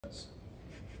Does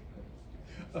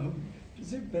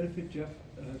it benefit Jeff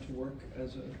to work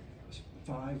as a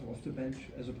five off the bench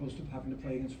as opposed to having to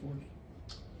play against fours?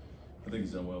 I think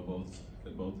he's done well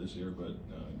both this year, but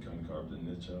kind of carved a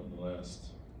niche out in the last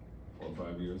 4 or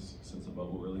 5 years since the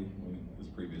bubble, really. His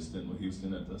previous stint with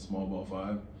Houston at the small ball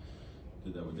five,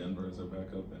 did that with Denver as our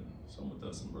backup, and some with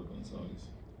us in Brooklyn. So he's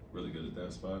really good at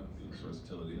that spot. His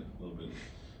versatility, a little bit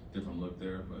different look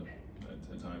there, but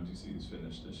at times you see he's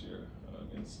finished this year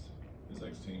against his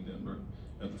ex-team Denver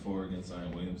at the four against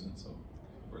Zion Williamson. So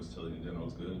versatility in general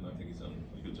is good, and I think he's done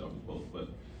a good job with both. But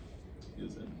he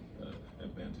is an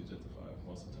advantage at the five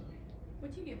most of the time.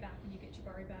 What do you get back when you get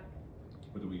Jabari back?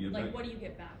 What do we get back? Like, what do you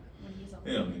get back when he's on?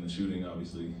 Yeah, I mean, the shooting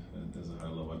obviously is a high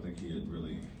level. I think he had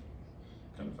really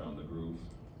kind of found the groove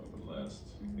over the last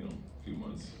few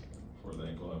months before the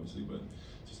ankle, obviously, but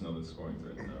just another scoring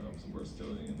threat, some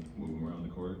versatility and moving around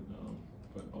the court,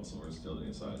 but also versatility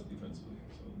and size defensively.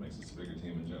 So it makes us a bigger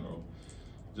team in general.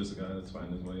 Just a guy that's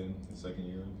finding his way in his second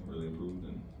year, really improved,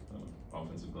 and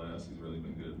offensive glass, he's really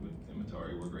been good with him and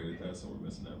Tari. We're great at that, so we're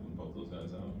missing that with both those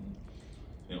guys out. And,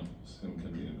 just him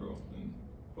continue to grow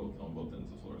on both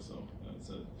ends of the floor. So it's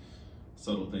a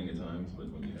subtle thing at times, but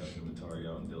when you have him and Tari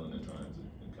out and Dylan at times,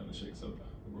 it kind of shakes up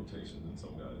the rotations and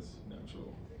some guys'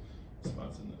 natural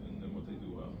spots in what they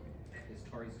do well. Is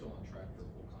Tari still on track for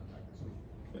full contact this week?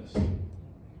 Yes.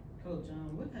 Coach,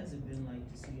 what has it been like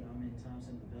to see Amin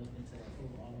Thompson develop into that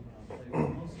full all-around player?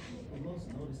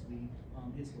 Most noticeably,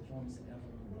 his performance and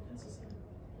effort on the defensive side.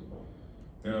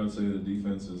 Yeah, I would say the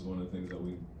defense is one of the things that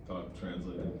we thought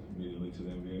translated immediately to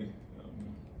the NBA.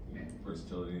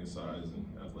 Versatility and size and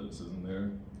athleticism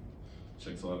there.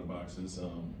 Checks a lot of boxes.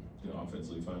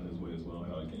 Offensively finding his way as well,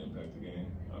 how he can impact the game.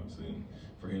 Obviously, and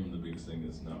for him, the biggest thing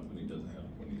is not when he doesn't have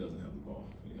the ball.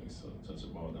 He's such a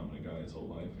ball dominant guy his whole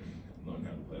life, and learn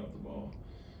how to play off the ball,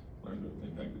 learn to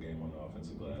impact the game on the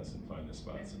offensive glass, and find his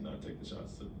spots and not take the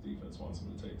shots that the defense wants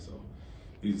him to take. So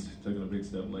he's taken a big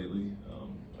step lately.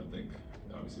 I think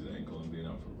obviously the ankle and being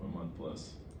out for a month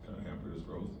plus kind of hampered his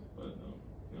growth, but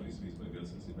he's been good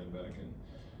since he's been back, and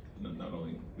not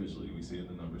only visually, we see it,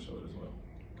 the numbers show it as well.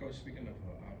 Coach, speaking of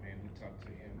we talked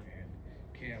to him and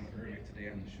Cam earlier today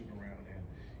after the shoot around,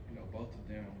 and both of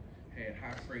them had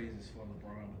high praises for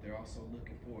LeBron, but they're also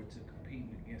looking forward to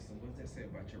competing against him. What does that say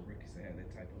about your rookies to have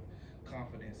that type of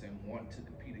confidence and want to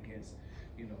compete against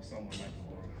someone like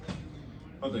LeBron?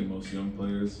 I think most young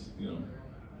players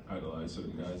idolize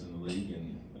certain guys in the league,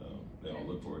 and they all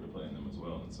look forward to playing them as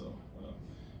well. And so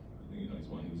I think he's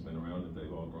one who's been around it.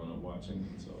 They've all grown up watching,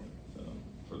 and so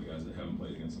for the guys that haven't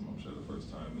played against him, I'm sure the first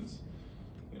time is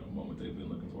a moment they've been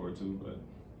looking forward to. But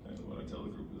what I tell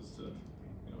the group is to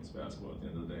it's basketball at the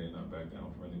end of the day, and not back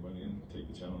down for anybody and take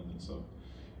the challenge. And so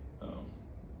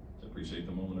appreciate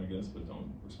the moment, I guess, but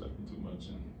don't respect them too much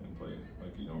and play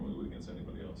like you normally would against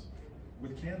anybody else.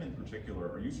 With Cam in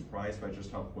particular, are you surprised by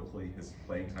just how quickly his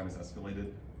playing time has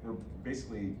escalated? We're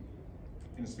basically,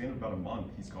 in a span of about a month,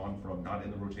 he's gone from not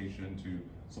in the rotation to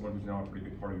someone who's now a pretty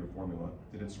big part of your formula.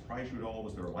 Did it surprise you at all?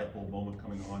 Was there a light bulb moment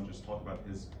coming on? Just talk about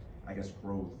his,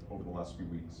 growth over the last few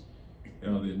weeks. The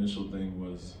initial thing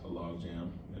was a log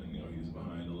jam, and he was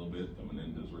behind a little bit coming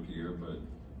into his rookie year, but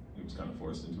he was kind of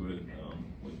forced into it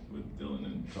with Dylan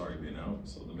and Tari being out,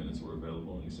 so the minutes were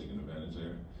available, and he's taking advantage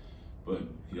there. But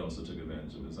he also took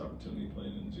advantage of his opportunity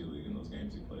playing in the G League in those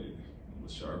games he played. He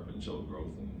was sharp and showed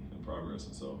growth and progress,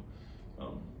 and so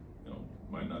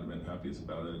might not have been happiest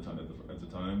about it at the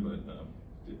time, but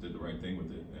did the right thing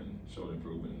with it and showed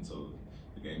improvement. And so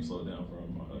the game slowed down for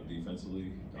him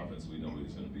defensively. Offensively,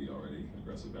 nobody's going to be already an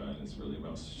aggressive guy, and it's really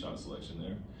about shot selection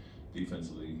there.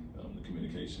 Defensively, the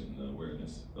communication, the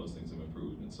awareness, those things have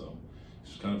improved, and so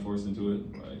he's kind of forced into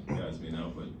it by guys being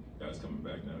out, but guys coming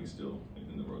back now. He's still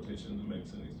in the rotation, in the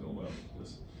mix, and he's doing well.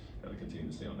 Just got to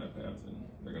continue to stay on that path, and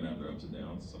they're going to have their ups and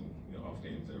downs. Some off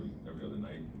games every other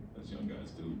night, as young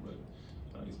guys do, but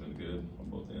he's been good on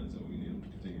both ends, and we need him to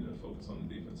continue to focus on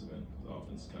the defensive end. The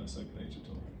offense is kind of second nature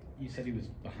to him. You said he was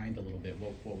behind a little bit.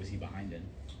 What was he behind in?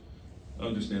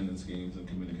 Understanding schemes and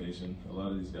communication. A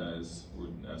lot of these guys, we're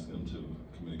asking them to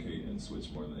communicate and switch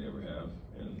more than they ever have.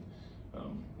 And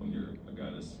when you're a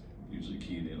guy that's usually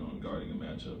keyed in on guarding a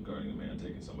matchup, guarding a man,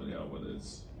 taking somebody out, whether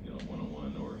it's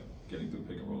one-on-one or getting through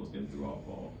pick and rolls, getting through off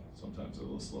ball, sometimes they're a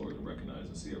little slower to recognize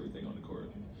and see everything on the court.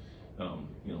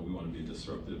 We want to be a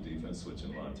disruptive defense,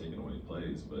 switching a lot, taking away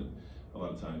plays, but a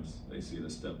lot of times they see it a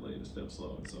step late, a step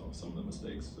slow, and so some of the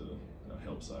mistakes, the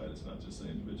help side, it's not just an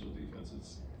individual defense,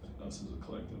 it's us as a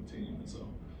collective team, and so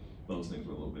those things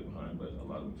were a little bit behind, but a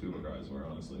lot of the fewer guys were,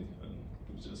 honestly, and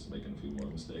it was just making a few more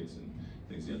mistakes and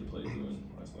things he had to play through, and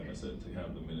like I said, to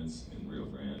have the minutes in Rio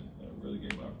Grande really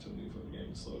gave an opportunity for the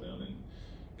game to slow down and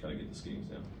kind of get the schemes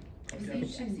down. I've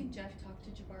seen Jeff talk to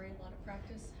Jabari a lot at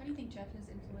practice. How do you think Jeff has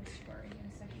influenced Jabari in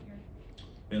his second year?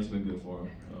 Yeah, it's been good for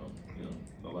him. You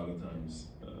know, a lot of times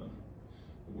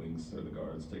the wings or the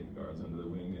guards take the guards under the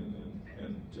wing,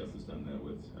 and Jeff has done that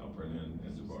with Alpern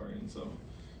and Jabari. And so,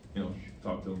 you know,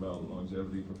 talk to him about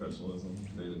longevity, professionalism,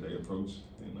 day-to-day approach.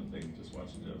 And I think just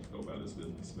watching Jeff go about his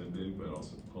business has been big, but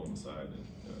also pull him aside and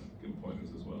give him pointers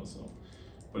as well. So,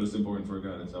 but it's important for a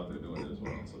guy that's out there doing it as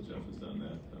well. So Jeff has done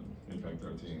that. Impact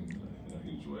our team in a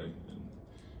huge way, and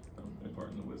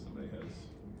imparting the wisdom they has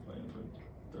playing for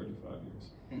 35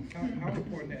 years. How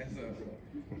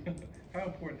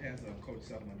important has Coach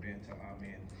Sullivan been to our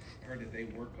men? I heard that they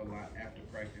work a lot after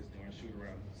practice during shoot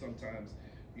around. Sometimes,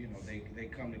 you know, they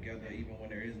come together even when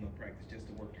there is no practice just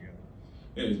to work together.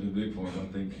 Yeah, it's been big for him.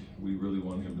 I think we really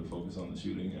want him to focus on the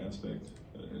shooting aspect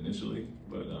initially,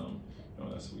 but you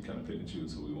know, that's we kind of pick and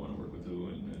choose who we want to work with who,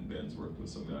 and Ben's worked with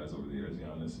some guys over the years,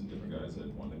 Giannis, and different guys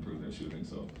that want to improve their shooting.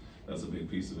 So that's a big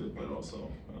piece of it, but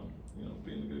also you know,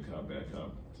 being a good cop, bad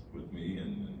cop with me,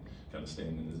 and kind of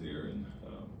staying in his ear. And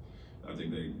I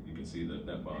think you can see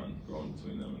that bond growing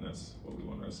between them, and that's what we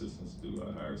want our assistants to do.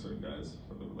 Hire certain guys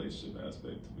for the relationship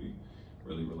aspect to be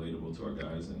really relatable to our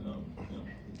guys, and you know,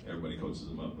 everybody coaches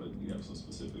them up, but you have some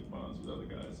specific bonds with other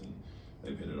guys, and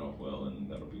they've hit it off well, and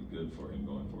that'll be good for him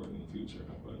going forward in the future.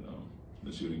 But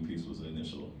the shooting piece was the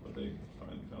initial, but they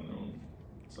found their own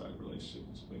side relationship,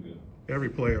 which has been good. Every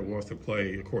player wants to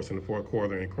play, of course, in the fourth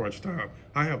quarter and crunch time.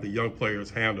 How have the young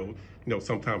players handled, you know,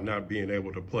 sometimes not being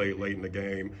able to play late in the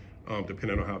game,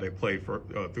 depending on how they play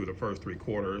through the first three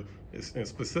quarters, and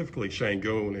specifically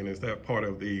Şengün, and is that part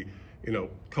of the, you know,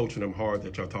 coaching them hard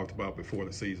that y'all talked about before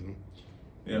the season?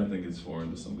 Yeah, I think it's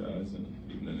foreign to some guys, and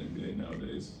even in the NBA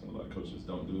nowadays, a lot of coaches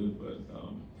don't do it. But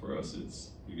for us,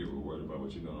 it's you get rewarded by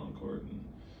what you're doing on the court,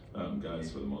 and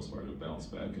guys for the most part have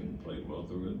bounced back and played well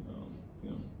through it.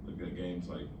 You know, the games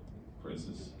like, for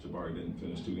instance, Jabari didn't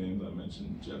finish 2 games. I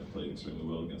mentioned Jeff played extremely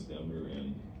well against Denver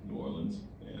and New Orleans,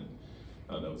 and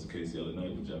that was the case the other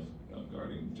night with Jeff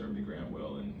guarding Jeremy Grant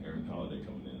well and Aaron Holiday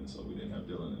coming in, so we didn't have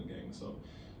Dylan in the game. So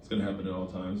it's going to happen at all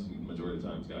times. The majority of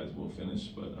times guys will finish,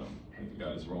 but if the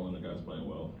guy's rolling, the guy's playing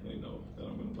well, they know that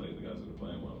I'm going to play the guys that are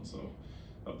playing well. So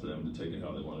up to them to take it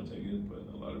how they want to take it, but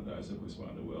a lot of guys have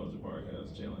responded well. Jabari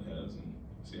has, Jalen has, and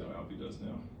see how Alfie does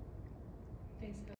now. Thanks.